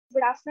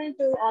good afternoon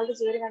to all the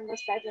jury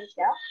members present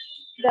here.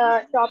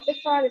 The topic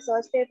for our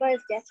research paper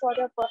is Guess What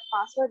Your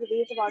Password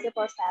Reveals About Your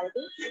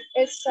Personality.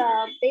 It's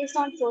based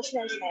on social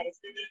engineering.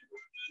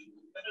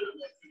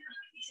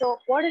 So,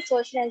 what is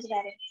social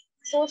engineering?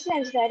 Social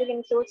engineering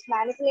includes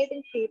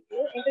manipulating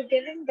people into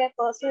giving their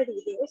personal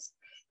details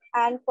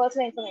and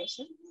personal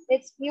information.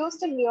 It's used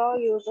to lure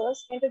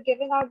users into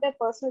giving out their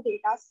personal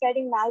data,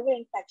 spreading malware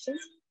infections,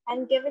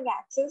 and giving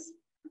access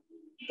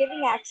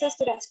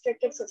to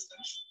restricted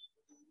systems.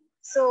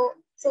 So,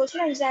 social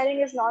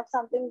engineering is not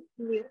something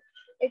new.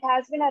 It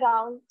has been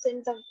around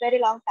since a very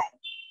long time,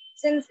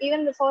 since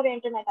even before the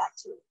internet.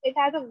 Actually, it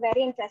has a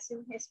very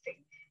interesting history.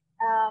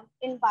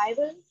 In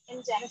Bible,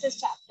 in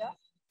Genesis chapter,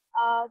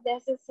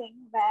 there's this thing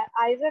where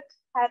Isaac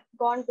had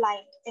gone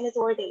blind in his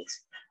old age,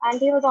 and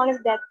he was on his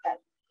deathbed.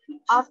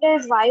 After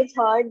his wife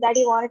heard that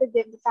he wanted to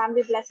give the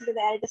family blessing to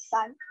the eldest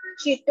son,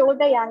 she told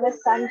the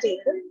youngest son,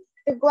 Jacob,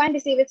 to go and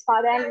deceive his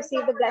father and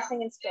receive the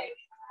blessing instead.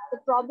 The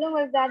problem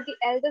was that the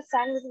eldest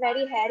son was a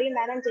very hairy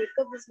man and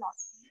Jacob was not.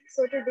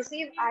 So to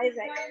deceive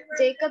Isaac,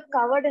 Jacob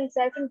covered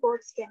himself in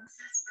goat skins.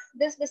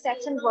 This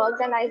deception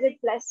worked and Isaac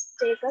blessed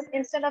Jacob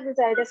instead of his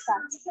eldest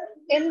son.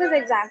 In this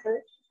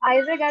example,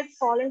 Isaac had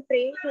fallen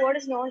prey to what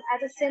is known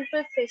as a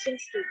simple phishing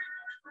scheme.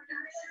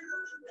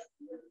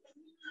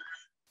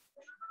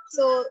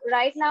 So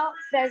right now,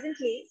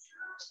 presently,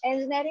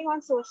 engineering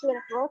on social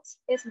networks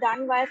is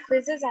done via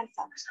quizzes and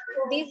such.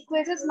 These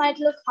quizzes might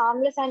look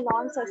harmless and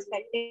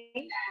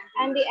non-suspecting,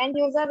 and the end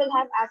user will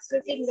have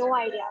absolutely no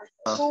idea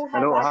who has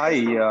Hello, hi.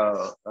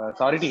 access.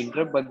 Sorry to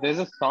interrupt, but there's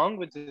a song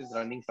which is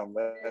running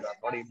somewhere. I'm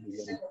not able to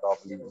hear it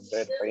properly. Is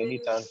there by any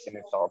chance can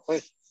you stop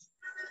it?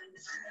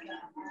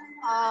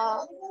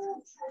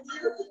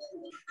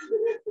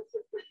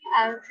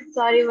 I'm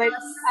sorry, but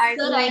I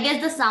Sir, I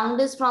guess the sound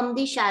is from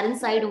the Sharon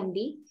side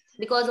only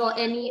because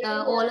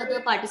all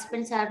other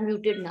participants have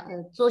muted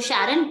now. So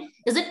Sharon,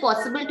 is it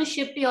possible to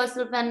shift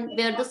yourself and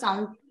where the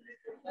sound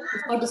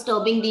is not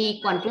disturbing the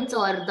conference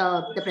or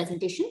the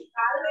presentation?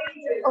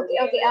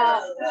 Okay.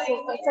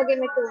 So give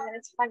me 2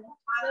 minutes. Fine.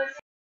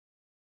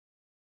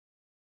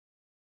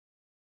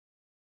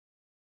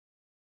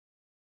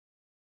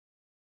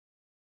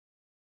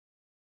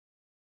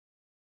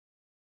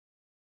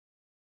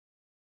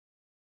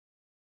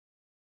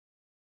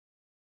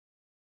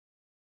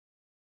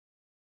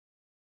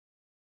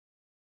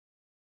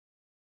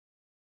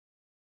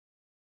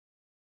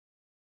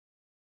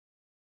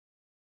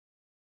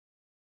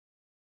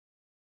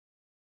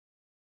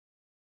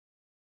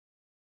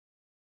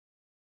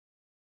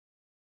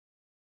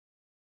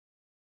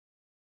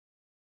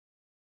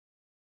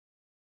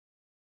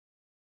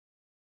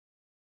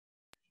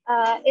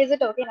 Is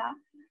it okay now?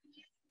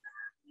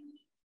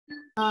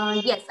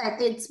 Yes, I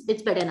think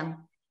it's better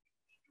now.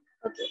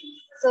 Okay.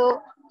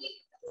 So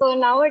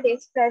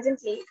nowadays,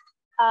 presently,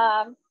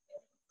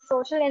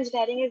 social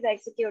engineering is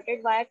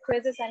executed via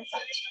quizzes and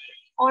such.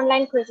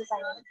 Online quizzes, I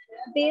mean.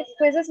 These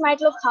quizzes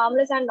might look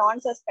harmless and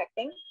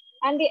non-suspecting,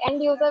 and the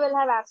end user will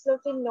have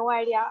absolutely no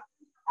idea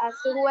as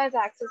to who has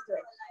access to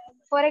it.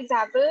 For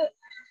example,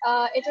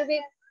 it will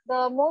be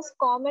the most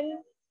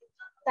common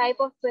type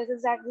of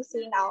quizzes that we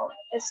see now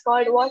is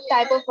called "What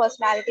type of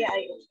personality are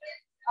you?"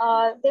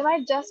 They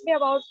might just be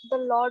about the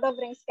Lord of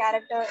Rings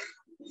character.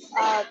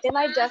 They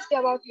might just be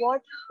about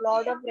what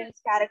Lord of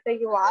Rings character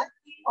you are,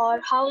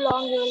 or how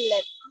long you will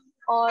live,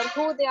 or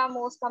who you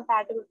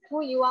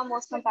are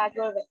most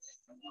compatible with.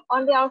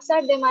 On the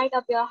outside, they might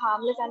appear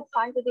harmless and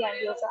fun to the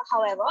end user.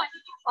 However,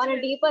 on a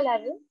deeper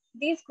level,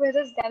 these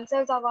quizzes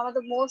themselves are one of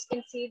the most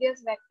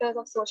insidious vectors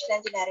of social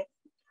engineering.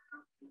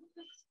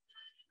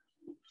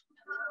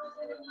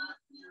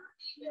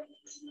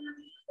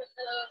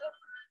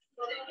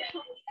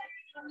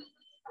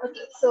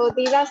 Okay, so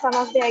these are some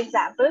of the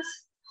examples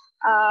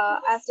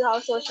as to how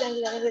social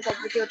engineering is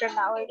executed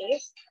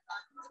nowadays.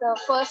 The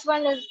first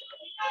one is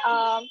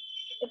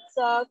it's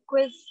a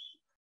quiz.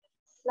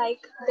 Like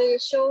they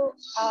show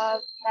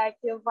that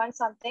you've won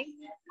something,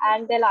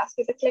 and they'll ask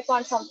you to click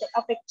on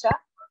a picture,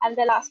 and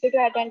they'll ask you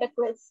to attend a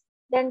quiz.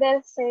 Then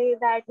they'll say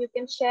that you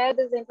can share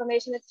this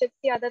information with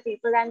 50 other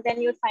people, and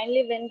then you'll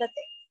finally win the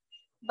thing.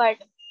 But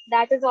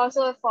that is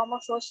also a form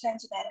of social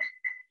engineering.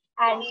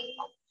 And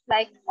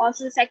like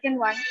also the second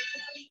one,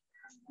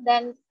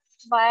 then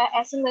via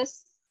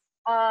SMS,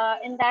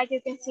 in that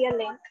you can see a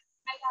link.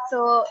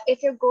 So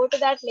if you go to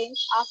that link,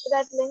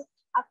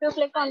 after you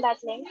click on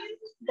that link,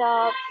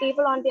 the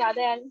people on the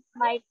other end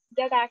might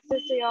get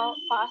access to your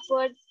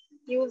passwords,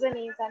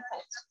 usernames, and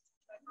such.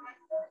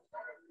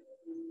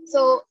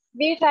 So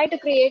we try to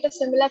create a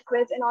similar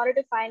quiz in order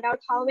to find out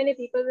how many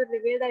people will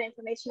reveal their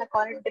information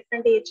according to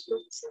different age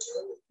groups.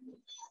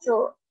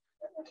 So,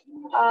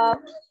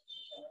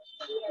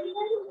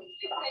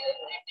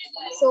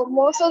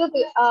 most of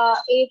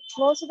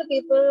the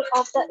people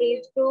of the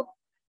age group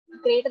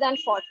greater than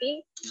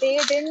 40, they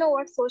didn't know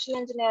what social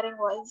engineering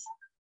was.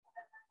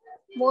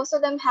 Most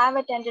of them have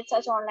attended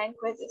such online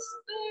quizzes.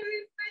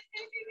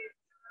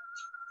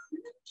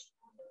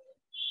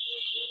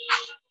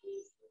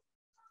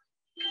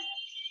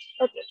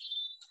 Okay,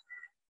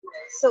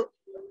 so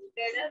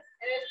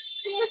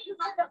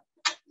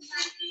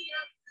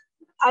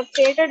I've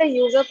created a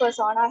user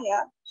persona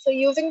here. So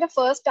using the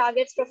first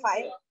target's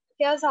profile,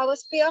 here's how a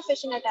spear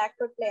phishing attack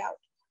could play out.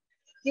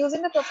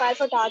 Using the profile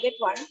for target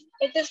 1,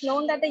 it is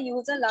known that the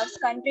user loves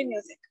country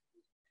music.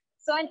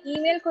 So an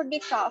email could be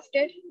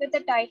crafted with the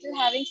title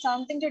having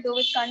something to do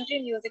with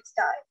country music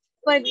star.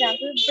 For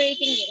example,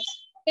 breaking news.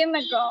 Tim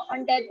McGraw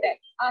on deathbed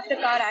after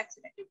car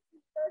accident.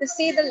 To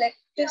see the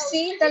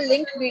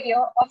linked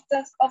video of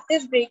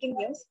this breaking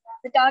news,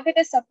 the target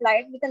is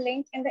supplied with a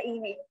link in the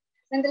email.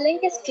 When the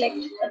link is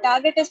clicked, the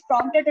target is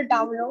prompted to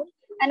download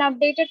an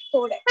updated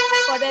codec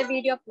for their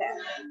video player.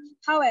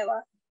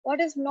 However, what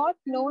is not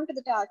known to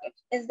the target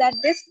is that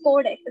this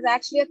codec is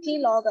actually a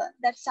keylogger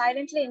that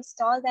silently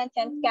installs and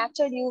can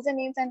capture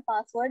usernames and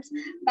passwords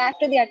back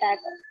to the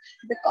attacker.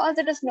 Because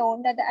it is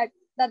known that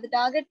the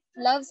target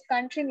loves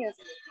country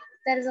music,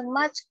 there is a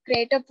much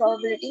greater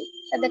probability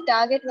that the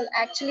target will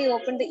actually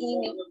open the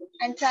email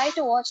and try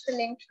to watch the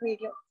linked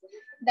video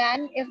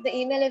than if the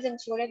email is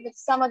included with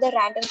some other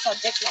random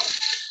subject line.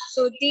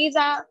 So these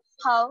are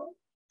how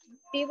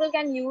people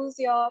can use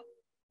your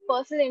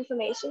personal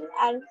information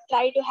and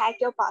try to hack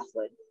your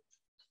password.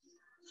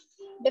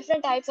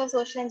 Different types of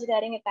social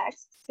engineering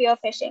attacks: spear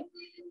phishing,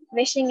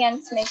 wishing and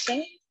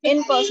smishing,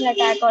 in-person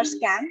attack or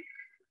scam,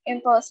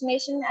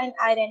 impersonation, and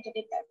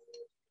identity theft.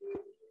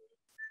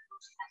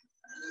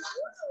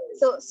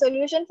 So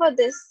solution for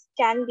this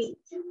can be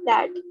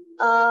that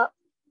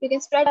you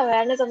can spread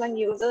awareness among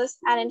users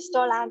and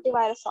install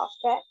antivirus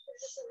software.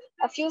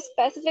 A few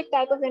specific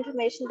type of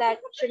information that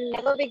should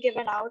never be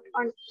given out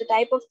on the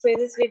type of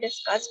quizzes we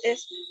discussed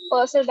is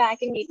personal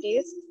banking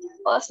details,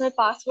 personal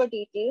password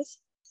details,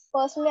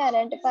 personally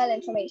identifiable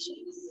information.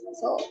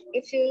 So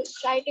if you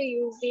try to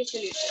use these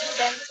solutions,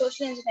 then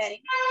social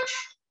engineering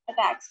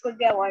attacks could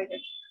be avoided.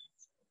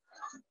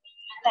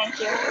 Thank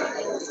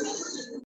you.